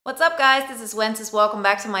What's up guys, this is Wences. Welcome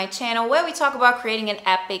back to my channel where we talk about creating an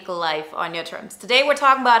epic life on your terms. Today we're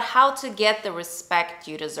talking about how to get the respect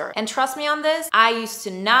you deserve. And trust me on this, I used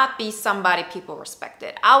to not be somebody people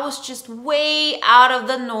respected. I was just way out of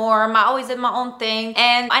the norm. I always did my own thing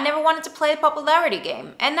and I never wanted to play a popularity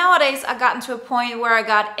game. And nowadays I gotten to a point where I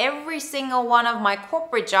got every single one of my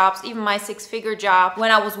corporate jobs, even my six-figure job,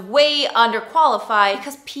 when I was way underqualified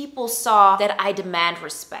because people saw that I demand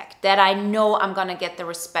respect, that I know I'm gonna get the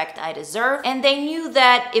respect I deserve, and they knew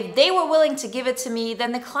that if they were willing to give it to me,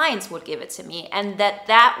 then the clients would give it to me, and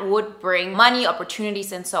that would bring money,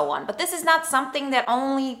 opportunities, and so on. But this is not something that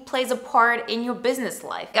only plays a part in your business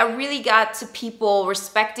life. I really got to people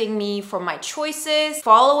respecting me for my choices,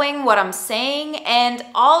 following what I'm saying, and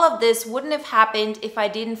all of this wouldn't have happened if I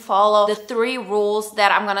didn't follow the 3 rules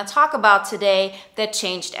that I'm gonna talk about today that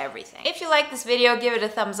changed everything. If you like this video, give it a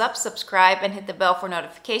thumbs up, subscribe, and hit the bell for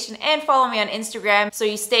notification, and follow me on Instagram so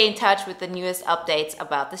you stay in touch with the newest updates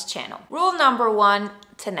about this channel. Rule number 1,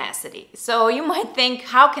 tenacity. So you might think,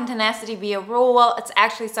 how can tenacity be a rule? Well, it's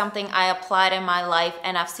actually something I applied in my life,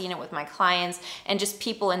 and I've seen it with my clients and just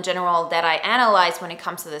people in general that I analyze when it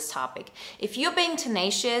comes to this topic. If you're being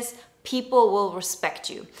tenacious, people will respect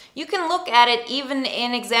you. You can look at it even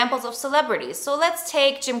in examples of celebrities. So let's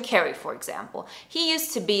take Jim Carrey, for example. He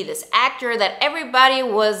used to be this actor that everybody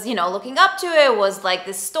was, looking up to. It was like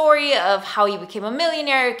this story of how he became a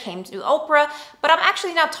millionaire, came to Oprah, but I'm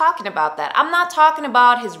actually not talking about that. I'm not talking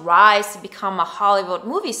about his rise to become a Hollywood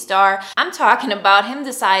movie star. I'm talking about him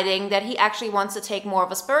deciding that he actually wants to take more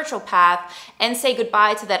of a spiritual path and say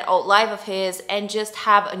goodbye to that old life of his and just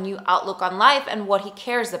have a new outlook on life and what he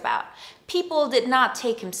cares about. People did not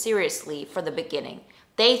take him seriously for the beginning.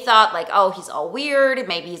 They thought like, oh, he's all weird,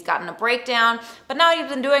 maybe he's gotten a breakdown, but now he's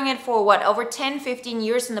been doing it for what, over 10, 15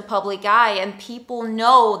 years in the public eye, and people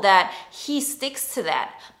know that he sticks to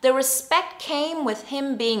that. The respect came with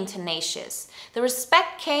him being tenacious. The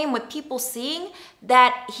respect came with people seeing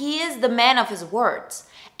that he is the man of his words.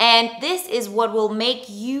 And this is what will make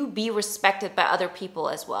you be respected by other people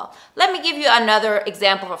as well. Let me give you another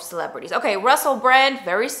example of celebrities. Okay, Russell Brand,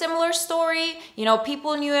 very similar story.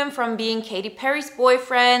 People knew him from being Katy Perry's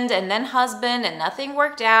boyfriend and then husband, and nothing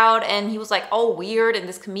worked out. And he was like, oh, weird, and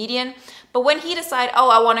this comedian. But when he decided, oh,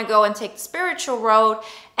 I want to go and take the spiritual road,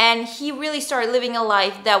 and he really started living a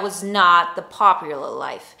life that was not the popular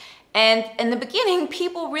life. And in the beginning,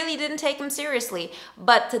 people really didn't take him seriously,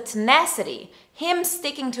 but the tenacity, him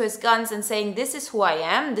sticking to his guns and saying, this is who I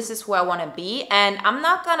am, this is who I want to be, and I'm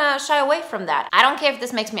not gonna shy away from that. I don't care if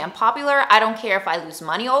this makes me unpopular, I don't care if I lose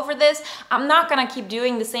money over this, I'm not gonna keep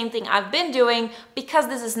doing the same thing I've been doing because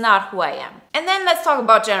this is not who I am. And then let's talk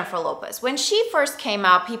about Jennifer Lopez. When she first came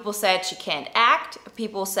out, people said she can't act,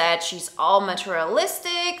 people said she's all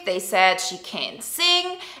materialistic, they said she can't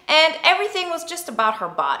sing, and everything was just about her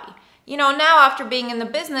body. Now after being in the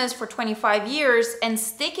business for 25 years and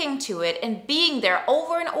sticking to it and being there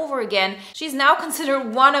over and over again, she's now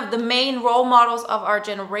considered one of the main role models of our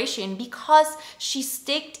generation because she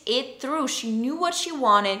sticked it through. She knew what she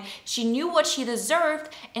wanted, she knew what she deserved,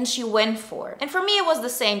 and she went for it. And for me, it was the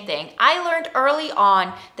same thing. I learned early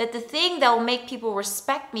on that the thing that will make people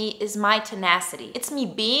respect me is my tenacity. It's me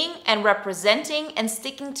being and representing and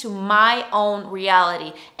sticking to my own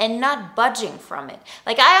reality and not budging from it.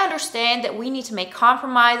 Like, I understand that we need to make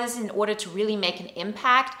compromises in order to really make an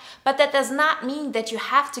impact, but that does not mean that you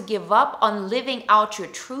have to give up on living out your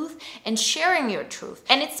truth and sharing your truth.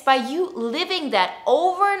 And it's by you living that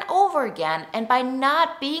over and over again and by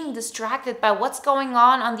not being distracted by what's going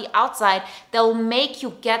on the outside that will make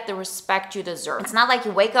you get the respect you deserve. It's not like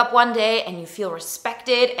you wake up one day and you feel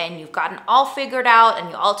respected and you've gotten all figured out and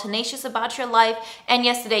you're all tenacious about your life, and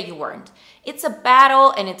yesterday you weren't. It's a battle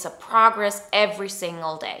and it's a progress every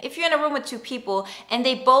single day. If you're in a room with 2 people and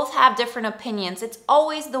they both have different opinions, it's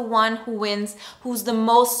always the one who wins who's the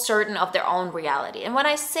most certain of their own reality. And when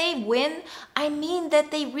I say win, I mean that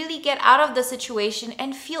they really get out of the situation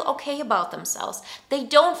and feel okay about themselves. They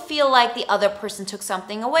don't feel like the other person took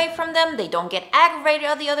something away from them. They don't get aggravated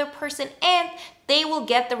at the other person, and they will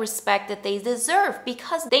get the respect that they deserve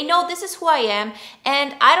because they know this is who I am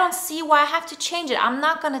and I don't see why I have to change it. I'm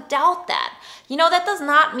not gonna doubt that. That does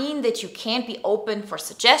not mean that you can't be open for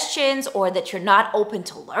suggestions or that you're not open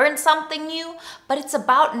to learn something new, but it's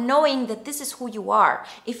about knowing that this is who you are.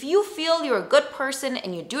 If you feel you're a good person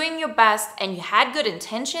and you're doing your best and you had good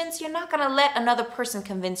intentions, you're not gonna let another person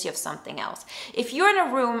convince you of something else. If you're in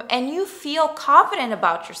a room and you feel confident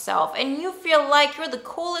about yourself and you feel like you're the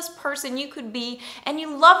coolest person you could be and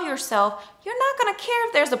you love yourself, you're not gonna care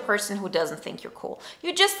if there's a person who doesn't think you're cool.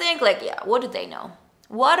 You just think like, yeah, what do they know?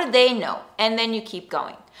 What do they know? And then you keep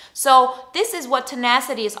going. So this is what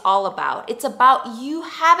tenacity is all about. It's about you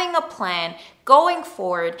having a plan, going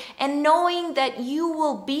forward, and knowing that you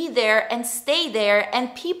will be there and stay there,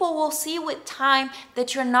 and people will see with time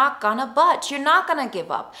that you're not gonna budge. You're not gonna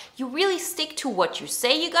give up. You really stick to what you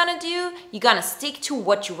say you're gonna do. You're gonna stick to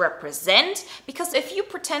what you represent, because if you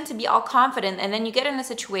pretend to be all confident and then you get into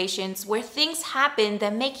situations where things happen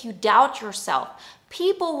that make you doubt yourself,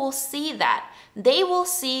 people will see that. They will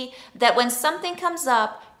see that when something comes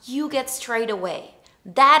up, you get straight away.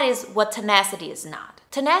 That is what tenacity is not.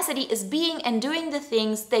 Tenacity is being and doing the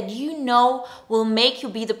things that you know will make you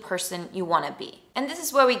be the person you want to be. And this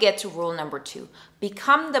is where we get to rule number 2.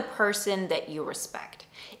 Become the person that you respect.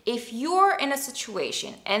 If you're in a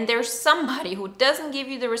situation and there's somebody who doesn't give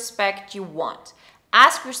you the respect you want,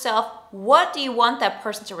 ask yourself, what do you want that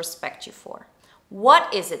person to respect you for?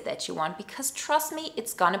 What is it that you want? Because trust me,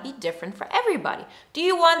 it's gonna be different for everybody. Do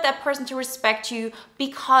you want that person to respect you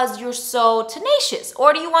because you're so tenacious?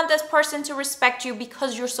 Or do you want this person to respect you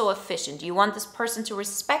because you're so efficient? Do you want this person to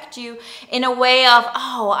respect you in a way of,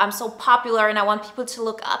 oh, I'm so popular and I want people to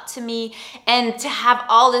look up to me and to have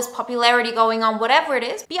all this popularity going on, whatever it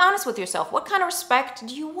is? Be honest with yourself. What kind of respect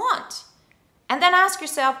do you want? And then ask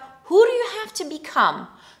yourself, who do you have to become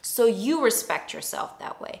so you respect yourself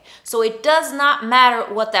that way? So it does not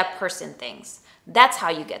matter what that person thinks. That's how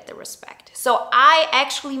you get the respect. So I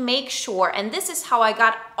actually make sure, and this is how I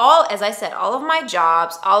got all, as I said, all of my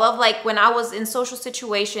jobs, all of like when I was in social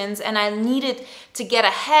situations and I needed to get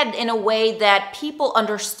ahead in a way that people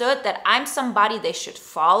understood that I'm somebody they should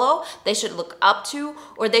follow, they should look up to,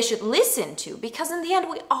 or they should listen to. Because in the end,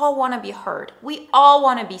 we all want to be heard. We all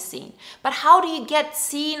want to be seen. But how do you get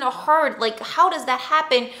seen or heard? Like, how does that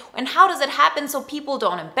happen? And how does it happen so people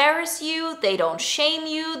don't embarrass you, they don't shame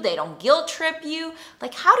you, they don't guilt trip you?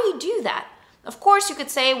 Like, how do you do that? Of course, you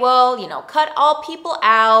could say, well, cut all people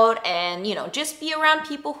out and, just be around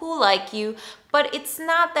people who like you. But it's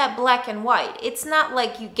not that black and white. It's not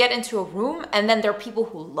like you get into a room and then there are people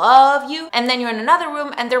who love you, and then you're in another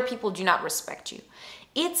room and there are people who do not respect you.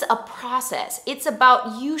 It's a process. It's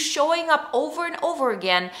about you showing up over and over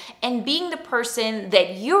again and being the person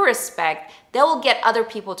that you respect that will get other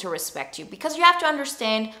people to respect you. Because you have to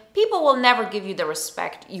understand, people will never give you the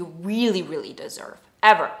respect you really, really deserve.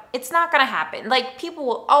 Ever. It's not gonna happen. Like, people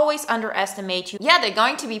will always underestimate you. Yeah, they're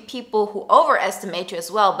going to be people who overestimate you as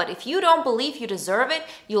well, but if you don't believe you deserve it,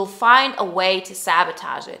 you'll find a way to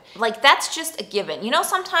sabotage it. Like, that's just a given.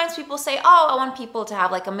 Sometimes people say, oh, I want people to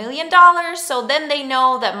have like $1 million, so then they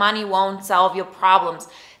know that money won't solve your problems.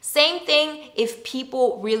 Same thing if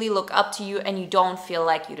people really look up to you and you don't feel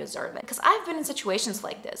like you deserve it. Because I've been in situations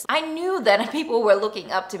like this. I knew that people were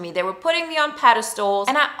looking up to me. They were putting me on pedestals,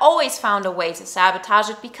 and I always found a way to sabotage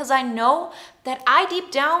it because I know that I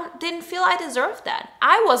deep down didn't feel I deserved that.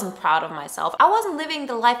 I wasn't proud of myself. I wasn't living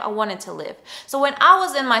the life I wanted to live. So when I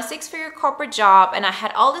was in my 6-figure corporate job and I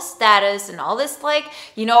had all this status and all this like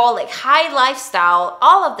high lifestyle,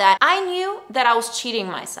 all of that, I knew that I was cheating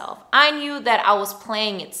myself. I knew that I was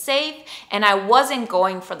playing it safe and I wasn't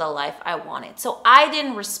going for the life I wanted. So I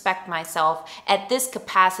didn't respect myself at this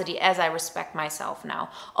capacity as I respect myself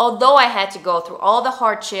now. Although I had to go through all the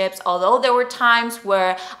hardships, although there were times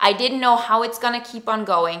where I didn't know how it's gonna keep on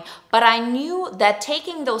going, but I knew that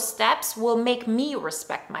taking those steps will make me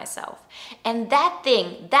respect myself. And that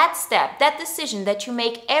thing, that step, that decision that you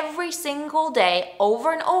make every single day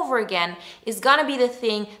over and over again is gonna be the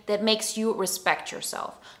thing that makes you respect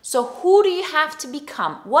yourself. So who do you have to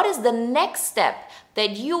become? What is the next step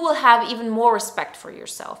that you will have even more respect for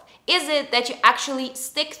yourself? Is it that you actually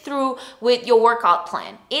stick through with your workout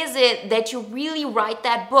plan? Is it that you really write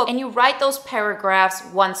that book and you write those paragraphs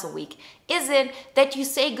once a week? Is it that you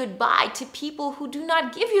say goodbye to people who do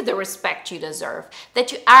not give you the respect you deserve?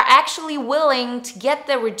 That you are actually willing to get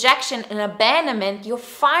the rejection and abandonment? You're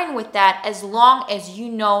fine with that as long as you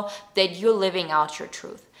know that you're living out your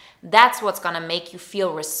truth. That's what's gonna make you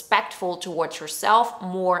feel respectful towards yourself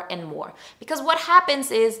more and more. Because what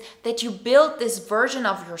happens is that you build this version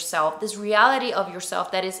of yourself, this reality of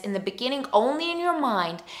yourself that is in the beginning only in your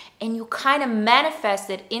mind, and you kind of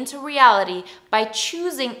manifest it into reality by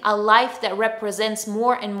choosing a life that represents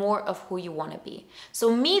more and more of who you want to be.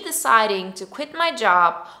 So me deciding to quit my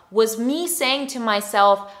job was me saying to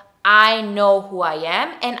myself, I know who I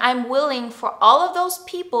am, and I'm willing for all of those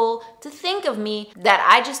people to think of me that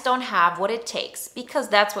I just don't have what it takes, because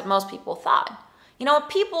that's what most people thought.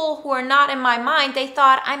 People who are not in my mind, they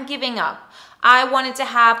thought I'm giving up. I wanted to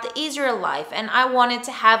have the easier life and I wanted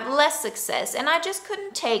to have less success and I just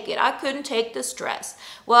couldn't take it. I couldn't take the stress.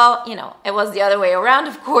 Well, it was the other way around,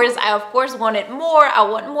 of course. I, of course, wanted more. I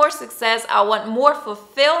want more success. I want more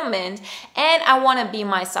fulfillment and I want to be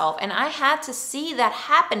myself. And I had to see that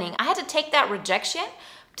happening. I had to take that rejection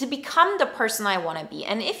to become the person I want to be.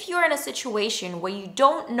 And if you're in a situation where you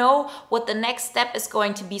don't know what the next step is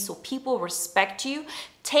going to be so people respect you,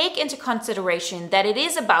 take into consideration that it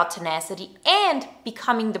is about tenacity and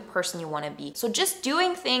becoming the person you want to be. So just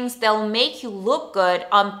doing things that'll make you look good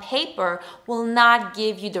on paper will not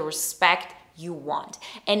give you the respect you want.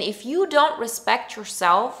 And if you don't respect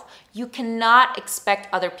yourself, you cannot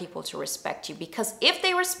expect other people to respect you, because if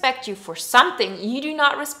they respect you for something you do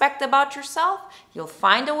not respect about yourself, you'll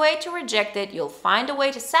find a way to reject it, you'll find a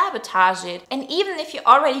way to sabotage it. And even if you're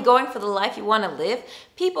already going for the life you want to live,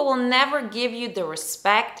 people will never give you the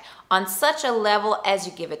respect on such a level as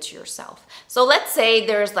you give it to yourself. So let's say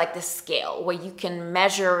there's like this scale where you can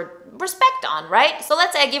measure respect on, right? So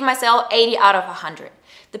let's say I give myself 80 out of 100.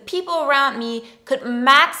 The people around me could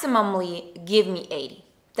maximally give me 80.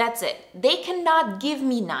 That's it. They cannot give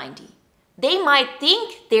me 90. They might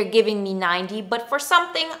think they're giving me 90, but for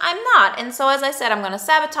something I'm not. And so as I said, I'm going to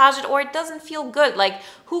sabotage it, or it doesn't feel good. Like,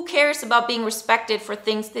 who cares about being respected for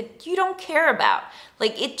things that you don't care about?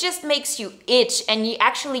 Like, it just makes you itch, and you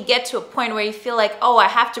actually get to a point where you feel like, oh, I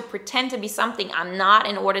have to pretend to be something I'm not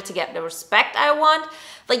in order to get the respect I want.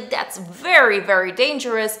 Like, that's very, very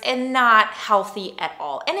dangerous and not healthy at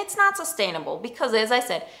all. And it's not sustainable because, as I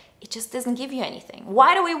said, it just doesn't give you anything.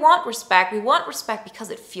 Why do we want respect? We want respect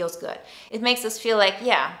because it feels good. It makes us feel like,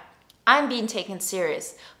 yeah, I'm being taken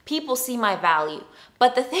serious. People see my value.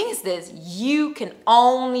 But the thing is this, you can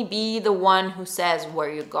only be the one who says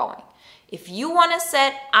where you're going. If you want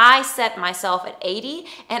to I set myself at 80,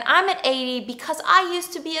 and I'm at 80 because I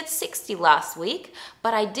used to be at 60 last week,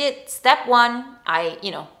 but I did step one. I,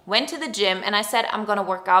 went to the gym and I said, I'm going to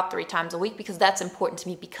work out 3 times a week because that's important to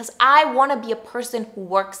me, because I want to be a person who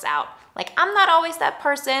works out. Like, I'm not always that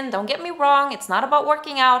person. Don't get me wrong. It's not about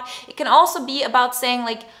working out. It can also be about saying,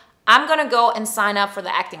 like, I'm going to go and sign up for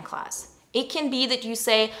the acting class. It can be that you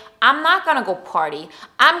say, I'm not gonna go party.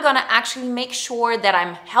 I'm gonna actually make sure that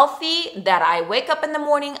I'm healthy, that I wake up in the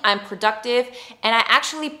morning, I'm productive, and I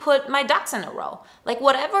actually put my ducks in a row. Like,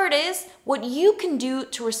 whatever it is, what you can do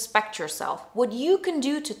to respect yourself, what you can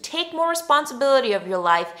do to take more responsibility of your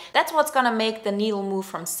life, that's what's gonna make the needle move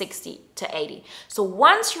from 60 to 80. So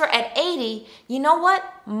once you're at 80, you know what?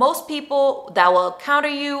 Most people that will counter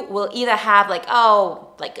you will either have like,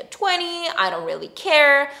 oh, like a 20, I don't really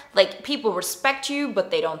care. Like, people respect you,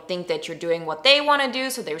 but they don't think that you're doing what they want to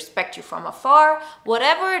do, so they respect you from afar.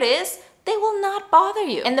 Whatever it is, they will not bother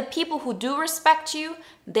you. And the people who do respect you,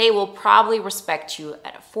 they will probably respect you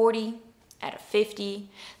at a 40, at a 50.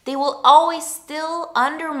 They will always still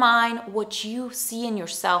undermine what you see in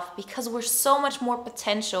yourself, because we're so much more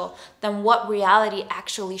potential than what reality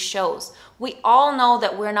actually shows. We all know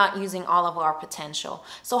that we're not using all of our potential.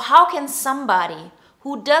 So how can somebody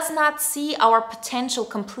who does not see our potential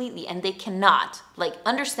completely, and they cannot, like,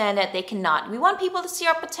 understand that they cannot. We want people to see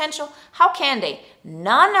our potential. How can they?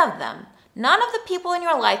 None of them. None of the people in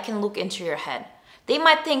your life can look into your head. They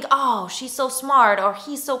might think, oh, she's so smart, or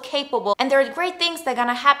he's so capable, and there are great things that are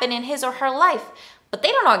gonna happen in his or her life. But they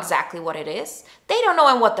don't know exactly what it is. They don't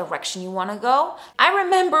know in what direction you want to go. I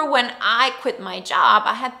remember when I quit my job,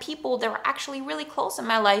 I had people that were actually really close in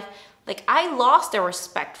my life. Like, I lost their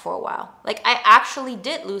respect for a while. Like, I actually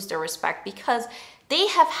did lose their respect, because they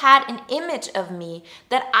have had an image of me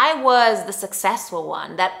that I was the successful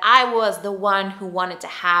one, that I was the one who wanted to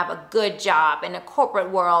have a good job in a corporate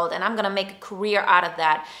world, and I'm gonna make a career out of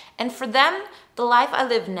that. And for them, the life I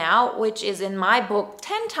live now, which is in my book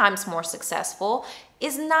 10 times more successful,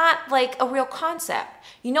 is not like a real concept.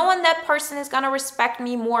 You know when that person is gonna respect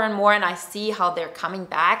me more and more, and I see how they're coming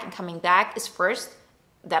back and coming back, is first,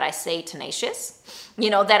 that I say tenacious,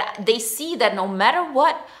 that they see that no matter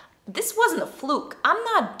what, this wasn't a fluke. I'm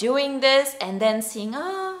not doing this and then seeing,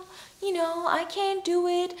 I can't do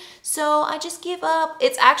it, so I just give up.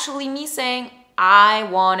 It's actually me saying, I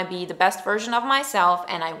want to be the best version of myself,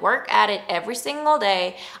 and I work at it every single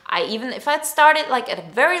day. Even if I started like at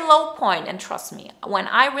a very low point, and trust me, when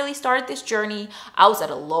I really started this journey, I was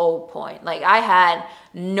at a low point. Like, I had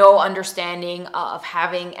no understanding of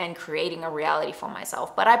having and creating a reality for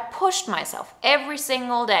myself. But I pushed myself every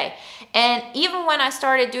single day. And even when I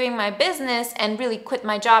started doing my business and really quit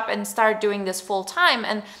my job and started doing this full time,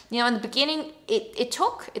 and in the beginning, it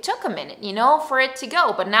took a minute, for it to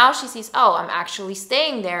go. But now she sees, oh, I'm actually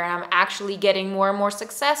staying there and I'm actually getting more and more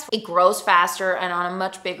successful. It grows faster and on a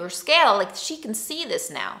much bigger scale. Like, she can see this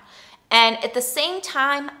now. And at the same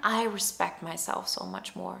time, I respect myself so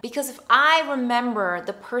much more. Because if I remember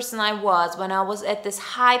the person I was when I was at this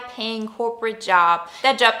high-paying corporate job,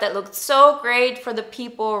 that job that looked so great for the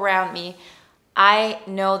people around me, I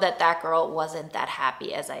know that that girl wasn't that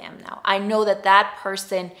happy as I am now. I know that that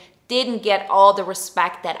person didn't get all the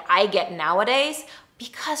respect that I get nowadays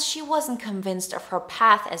because she wasn't convinced of her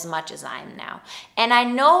path as much as I am now. And I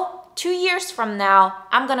know 2 years from now,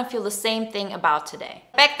 I'm gonna feel the same thing about today.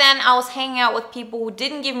 Back then, I was hanging out with people who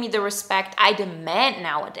didn't give me the respect I demand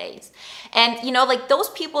nowadays. And like those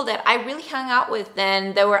people that I really hung out with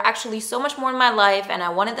then, they were actually so much more in my life, and I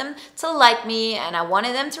wanted them to like me and I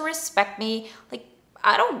wanted them to respect me. Like,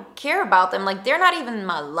 I don't care about them. Like, they're not even in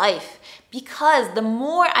my life. Because the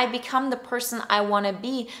more I become the person I want to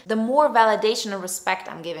be, the more validation and respect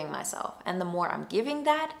I'm giving myself. And the more I'm giving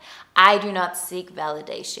that, I do not seek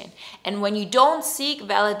validation. And when you don't seek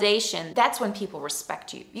validation, that's when people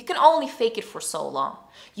respect you. You can only fake it for so long.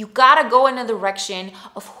 You gotta go in a direction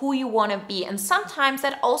of who you want to be. And sometimes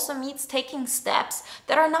that also means taking steps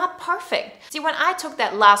that are not perfect. See, when I took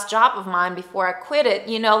that last job of mine before I quit it,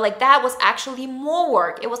 like that was actually more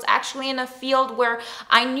work. It was actually in a field where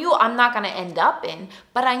I knew I'm not gonna end up in,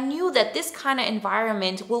 but I knew that this kind of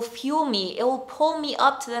environment will fuel me. It will pull me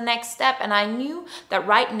up to the next step. And I knew that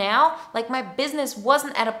right now, like, my business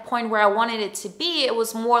wasn't at a point where I wanted it to be. It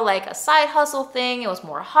was more like a side hustle thing. It was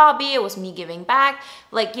more a hobby. It was me giving back.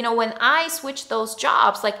 Like, when I switched those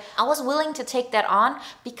jobs, like, I was willing to take that on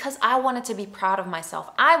because I wanted to be proud of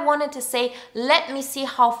myself. I wanted to say, let me see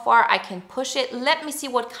how far I can push it. Let me see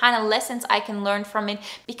what kind of lessons I can learn from it.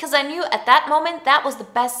 Because I knew at that moment, that was the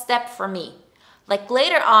best step for me. Like,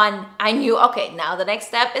 later on, I knew, okay, now the next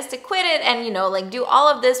step is to quit it and, like, do all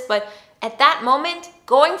of this. But at that moment,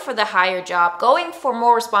 going for the higher job, going for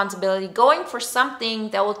more responsibility, going for something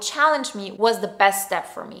that will challenge me was the best step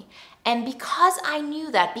for me. And because I knew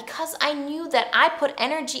that I put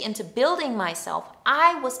energy into building myself,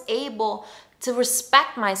 I was able to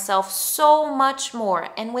respect myself so much more.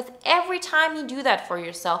 And with every time you do that for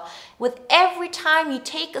yourself, with every time you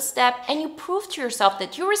take a step and you prove to yourself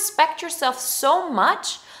that you respect yourself so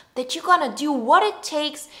much, that you're gonna do what it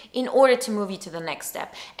takes in order to move you to the next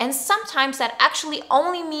step. And sometimes that actually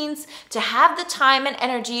only means to have the time and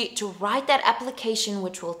energy to write that application,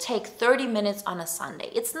 which will take 30 minutes on a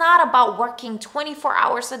Sunday. It's not about working 24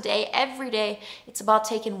 hours a day, every day. It's about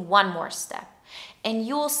taking one more step. And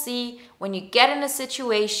you will see when you get in a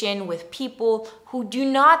situation with people who do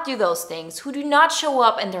not do those things, who do not show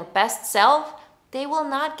up in their best self, they will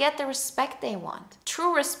not get the respect they want.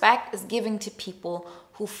 True respect is giving to people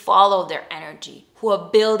who follow their energy, who are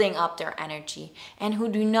building up their energy, and who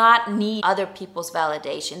do not need other people's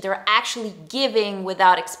validation. They're actually giving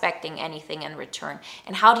without expecting anything in return.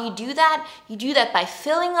 And how do you do that? You do that by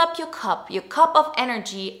filling up your cup of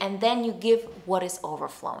energy, and then you give what is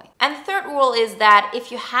overflowing. And the third rule is that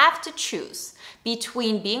if you have to choose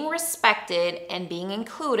between being respected and being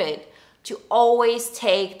included, to always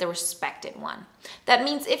take the respected one. That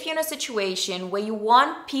means if you're in a situation where you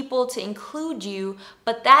want people to include you,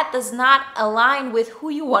 but that does not align with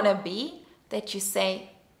who you want to be, that you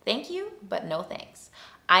say, thank you, but no thanks.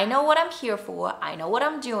 I know what I'm here for, I know what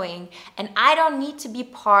I'm doing, and I don't need to be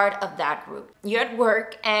part of that group. You're at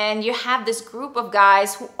work and you have this group of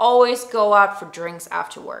guys who always go out for drinks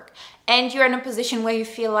after work. And you're in a position where you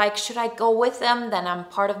feel like, should I go with them? Then I'm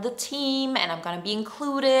part of the team and I'm gonna be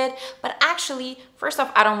included. But actually, first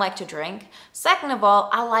off, I don't like to drink. Second of all,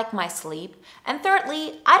 I like my sleep. And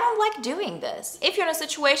thirdly, I don't like doing this. If you're in a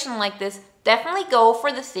situation like this, definitely go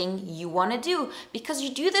for the thing you want to do, because you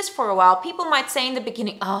do this for a while. People might say in the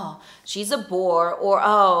beginning, oh, she's a bore, or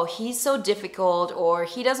oh, he's so difficult, or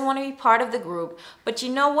he doesn't want to be part of the group. But you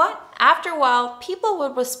know what? After a while, people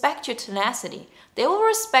will respect your tenacity. They will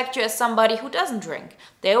respect you as somebody who doesn't drink.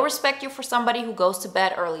 They will respect you for somebody who goes to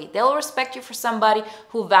bed early. They will respect you for somebody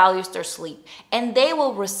who values their sleep. And they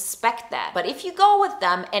will respect that. But if you go with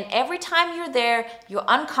them and every time you're there, you're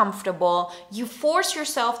uncomfortable, you force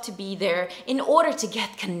yourself to be there, in order to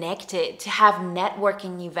get connected, to have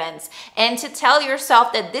networking events, and to tell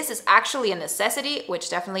yourself that this is actually a necessity, which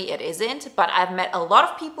definitely it isn't, but I've met a lot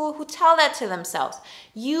of people who tell that to themselves.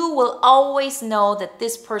 You will always know that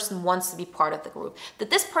this person wants to be part of the group, that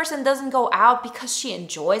this person doesn't go out because she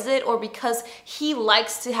enjoys it or because he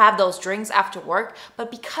likes to have those drinks after work,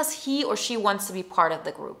 but because he or she wants to be part of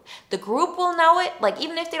the group. The group will know it. Like,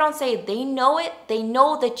 even if they don't say it, they know it. They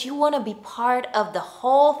know that you want to be part of the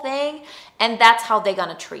whole thing, and that's how they're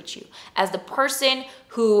gonna treat you, as the person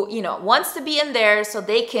who, you know, wants to be in there so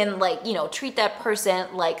they can, like, you know, treat that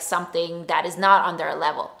person like something that is not on their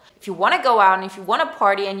level. If you want to go out and if you want to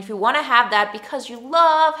party and if you want to have that because you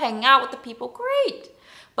love hanging out with the people, great.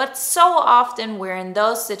 But so often we're in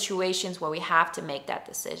those situations where we have to make that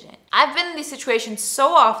decision. I've been in these situations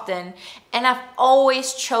so often, and I've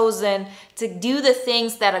always chosen to do the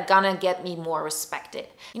things that are gonna get me more respected.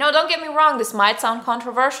 You know, don't get me wrong, this might sound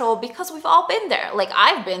controversial because we've all been there. Like,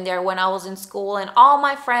 I've been there when I was in school, and all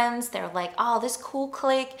my friends, they're like, oh, this cool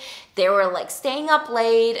clique. They were like staying up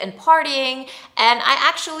late and partying, and I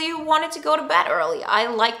actually wanted to go to bed early. I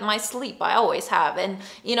liked my sleep, I always have. And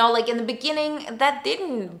you know, like in the beginning, that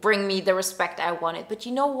didn't bring me the respect I wanted. But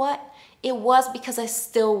you know what? It was because I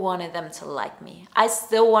still wanted them to like me. I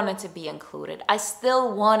still wanted to be included. I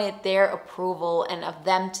still wanted their approval and of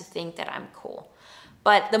them to think that I'm cool.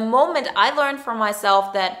 But the moment I learned for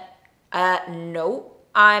myself that, no,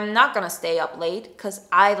 I'm not gonna stay up late because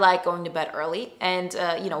I like going to bed early, and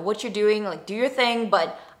you know, what you're doing, like, do your thing,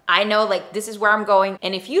 but I know, like, this is where I'm going,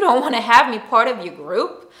 and if you don't want to have me part of your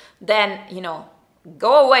group, then, you know,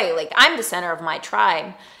 go away. Like, I'm the center of my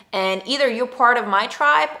tribe, and either you're part of my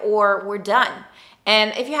tribe or we're done.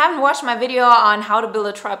 And if you haven't watched my video on how to build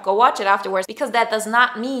a tribe, go watch it afterwards, because that does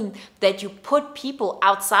not mean that you put people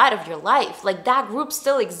outside of your life. Like, that group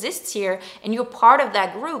still exists here and you're part of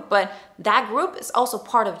that group, but that group is also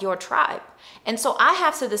part of your tribe. And so I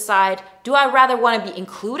have to decide, do I rather want to be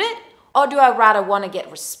included, or do I rather want to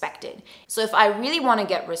get respected? So if I really want to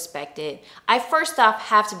get respected, I first off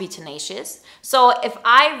have to be tenacious. So if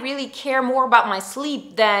I really care more about my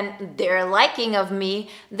sleep than their liking of me,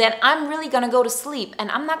 then I'm really going to go to sleep,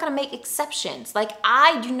 and I'm not going to make exceptions. Like,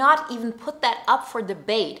 I do not even put that up for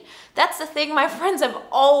debate. That's the thing my friends have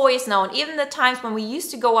always known. Even the times when we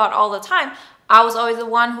used to go out all the time, I was always the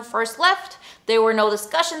one who first left. There were no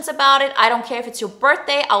discussions about it. I don't care if it's your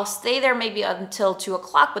birthday. I'll stay there maybe until 2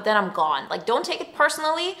 o'clock, but then I'm gone. Like, don't take it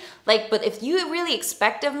personally. Like, but if you really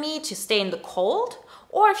expect of me to stay in the cold,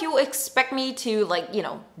 or if you expect me to, like, you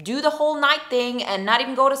know, do the whole night thing and not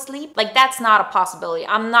even go to sleep, like, that's not a possibility.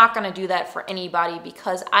 I'm not gonna do that for anybody,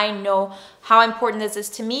 because I know how important this is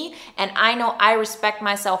to me, and I know I respect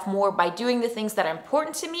myself more by doing the things that are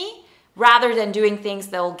important to me rather than doing things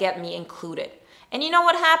that will get me included. And you know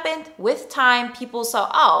what happened? With time, people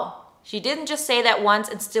saw, oh, she didn't just say that once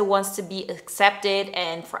and still wants to be accepted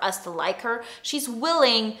and for us to like her. She's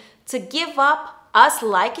willing to give up us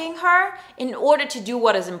liking her in order to do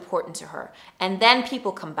what is important to her. And then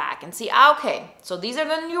people come back and see, okay, so these are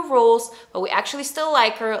the new rules, but we actually still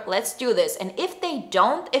like her. Let's do this. And if they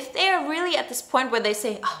don't, if they're really at this point where they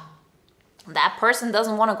say, oh, that person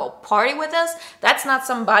doesn't want to go party with us, that's not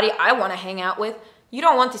somebody I want to hang out with, you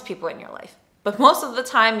don't want these people in your life. But most of the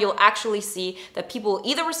time, you'll actually see that people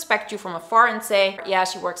either respect you from afar and say, yeah,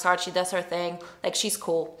 she works hard, she does her thing, like, she's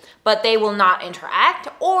cool, but they will not interact,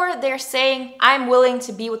 or they're saying, I'm willing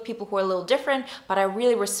to be with people who are a little different, but I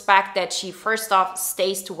really respect that she, first off,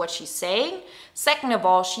 stays to what she's saying. Second of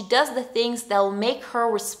all, she does the things that will make her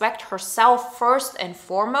respect herself first and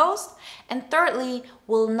foremost. And thirdly,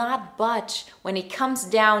 will not budge when it comes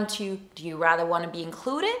down to, do you rather want to be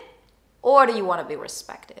included, or do you want to be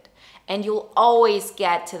respected? And you'll always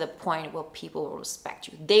get to the point where people will respect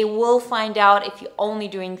you. They will find out if you're only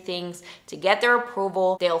doing things to get their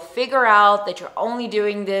approval. They'll figure out that you're only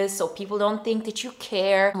doing this so people don't think that you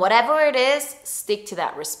care. Whatever it is, stick to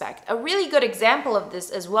that respect. A really good example of this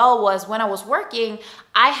as well was when I was working,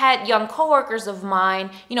 I had young coworkers of mine,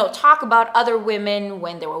 you know, talk about other women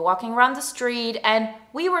when they were walking around the street, and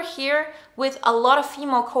we were here with a lot of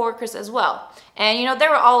female coworkers as well. And you know, they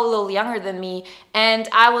were all a little younger than me, and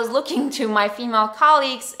I was looking to my female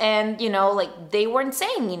colleagues, and you know, like, they weren't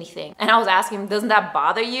saying anything. And I was asking, doesn't that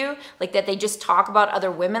bother you? Like, that they just talk about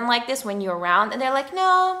other women like this when you're around? And they're like,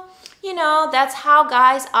 no, you know, that's how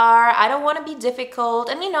guys are. I don't want to be difficult.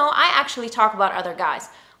 And you know, I actually talk about other guys.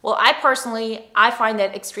 Well, I find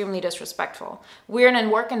that extremely disrespectful. We're in a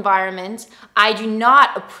work environment. I do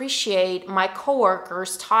not appreciate my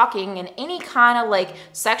coworkers talking in any kind of like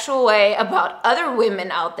sexual way about other women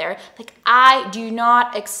out there. Like, I do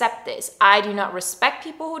not accept this. I do not respect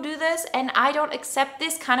people who do this, and I don't accept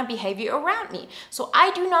this kind of behavior around me. So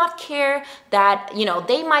I do not care that, you know,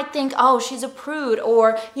 they might think, oh, she's a prude,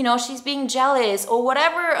 or, you know, she's being jealous, or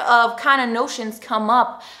whatever kind of notions come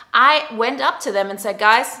up. I went up to them and said,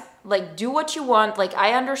 guys, like, do what you want. Like,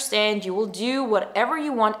 I understand you will do whatever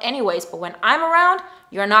you want anyways, but when I'm around,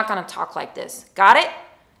 you're not gonna talk like this. Got it?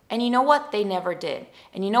 And you know what? They never did.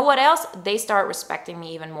 And you know what else? They start respecting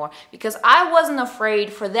me even more, because I wasn't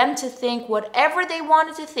afraid for them to think whatever they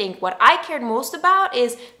wanted to think. What I cared most about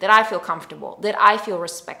is that I feel comfortable, that I feel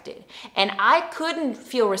respected. And I couldn't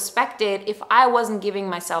feel respected if I wasn't giving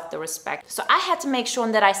myself the respect. So I had to make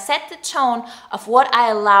sure that I set the tone of what I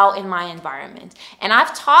allow in my environment. And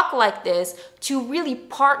I've talked like this to really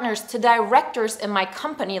partners, to directors in my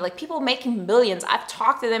company, like people making millions. I've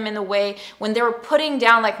talked to them in a way when they were putting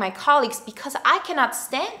down like my colleagues, because I cannot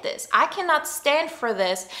stand this. I cannot stand for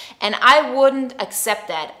this, and I wouldn't accept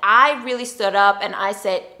that. I really stood up and I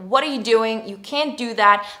said, what are you doing? You can't do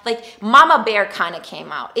that. Like, Mama Bear kind of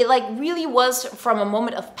came out. It like really was from a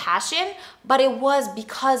moment of passion, but it was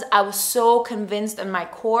because I was so convinced in my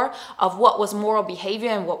core of what was moral behavior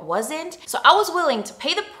and what wasn't. So I was willing to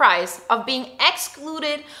pay the price of being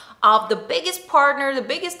excluded of the biggest partner, the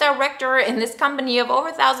biggest director in this company of over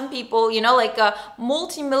 1,000 people, you know, like a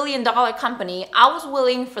multi-million-dollar company. I was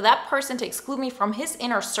willing for that person to exclude me from his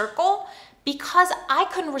inner circle because I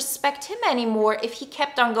couldn't respect him anymore if he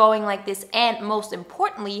kept on going like this. And most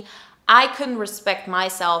importantly, I couldn't respect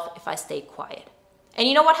myself if I stayed quiet. And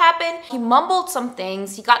you know what happened? He mumbled some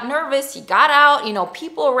things, he got nervous, he got out, you know,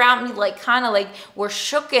 people around me like kind of like were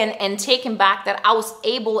shooken and taken back that I was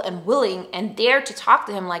able and willing and dared to talk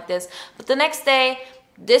to him like this. But the next day,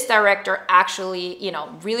 this director actually, you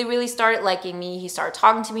know, really started liking me. He started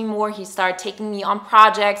talking to me more. He started taking me on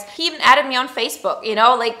projects. He even added me on Facebook, you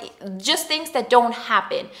know, like just things that don't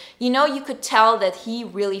happen. You know, you could tell that he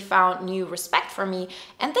really found new respect for me.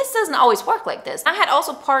 And this doesn't always work like this. I had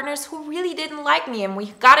also partners who really didn't like me, and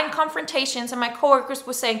we got in confrontations, and my coworkers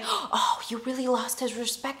were saying, oh, you really lost his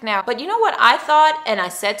respect now. But you know what I thought? And I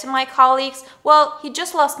said to my colleagues, well, he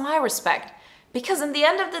just lost my respect, because in the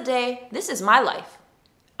end of the day, this is my life.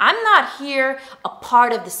 I'm not here a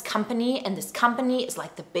part of this company, and this company is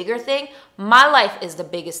like the bigger thing. My life is the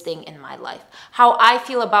biggest thing in my life. How I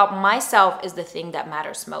feel about myself is the thing that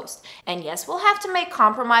matters most. And yes, we'll have to make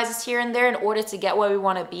compromises here and there in order to get where we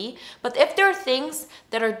want to be. But if there are things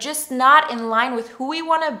that are just not in line with who we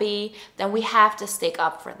want to be, then we have to stick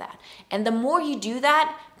up for that. And the more you do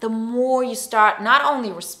that, the more you start not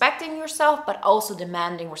only respecting yourself, but also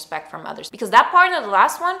demanding respect from others. Because that partner, the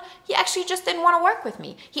last one, he actually just didn't want to work with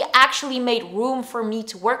me. He actually made room for me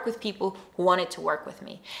to work with people who wanted to work with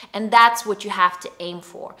me. And that's what you have to aim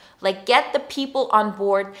for. Like, get the people on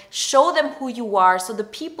board, show them who you are, so the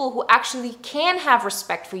people who actually can have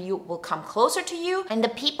respect for you will come closer to you, and the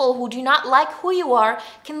people who do not like who you are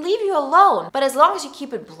can leave you alone. But as long as you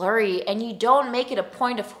keep it blurry and you don't make it a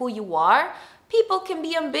point of who you are, people can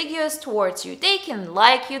be ambiguous towards you. They can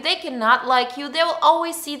like you, they can not like you. They will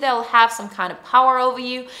always see they'll have some kind of power over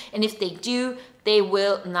you. And if they do, they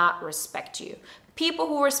will not respect you. People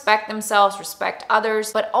who respect themselves respect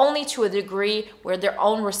others, but only to a degree where their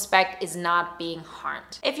own respect is not being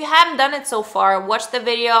harmed. If you haven't done it so far, watch the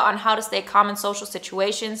video on how to stay calm in social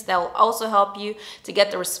situations. That will also help you to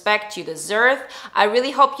get the respect you deserve. I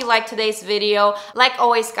really hope you liked today's video. Like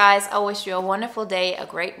always, guys, I wish you a wonderful day, a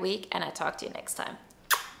great week, and I talk to you next time.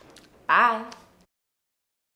 Bye.